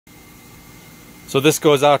So this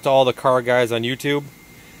goes out to all the car guys on YouTube.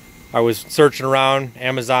 I was searching around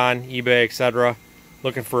Amazon, eBay, etc.,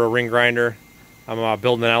 looking for a ring grinder. I'm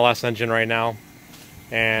building an LS engine right now,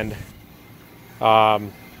 and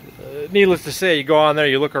needless to say, you go on there,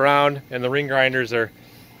 you look around, and the ring grinders are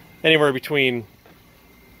anywhere between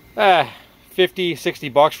 50, 60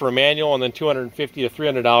 bucks for a manual, and then $250 to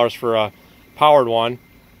 $300 for a powered one.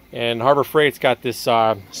 And Harbor Freight's got this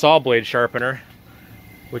saw blade sharpener,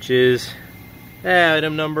 which is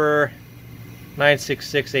item number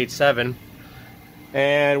 96687.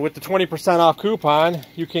 And with the 20% off coupon,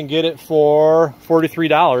 you can get it for $43,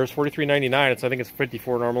 $43.99. I think it's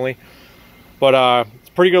 $54 normally. But it's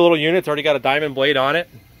a pretty good little unit. It's already got a diamond blade on it.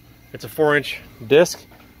 It's a 4-inch disc,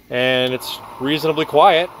 and it's reasonably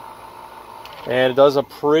quiet. And it does a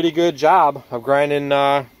pretty good job of grinding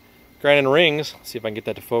rings. Let's see if I can get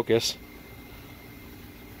that to focus.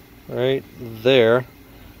 Right there.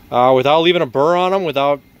 Without leaving a burr on them,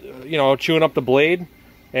 without chewing up the blade.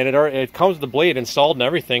 And it comes with the blade installed and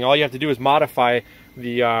everything. All you have to do is modify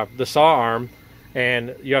the saw arm,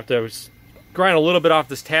 and you have to grind a little bit off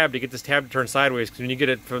this tab to get this tab to turn sideways, because when you get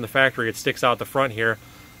it from the factory, it sticks out the front here.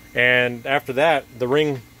 And after that, the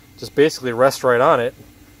ring just basically rests right on it,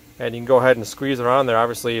 and you can go ahead and squeeze it on there.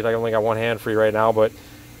 Obviously, I only got one hand free right now, but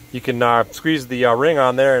you can squeeze the ring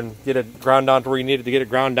on there and get it ground down to where you need it to get it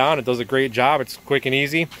ground down. It does a great job. It's quick and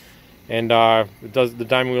easy. And the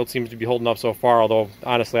diamond wheel seems to be holding up so far, although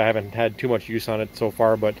honestly I haven't had too much use on it so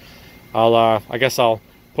far. But I guess I'll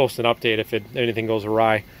post an update if anything goes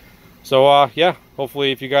awry. So yeah,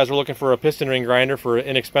 hopefully if you guys are looking for a piston ring grinder for an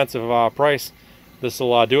inexpensive price, this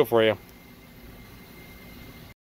will do it for you.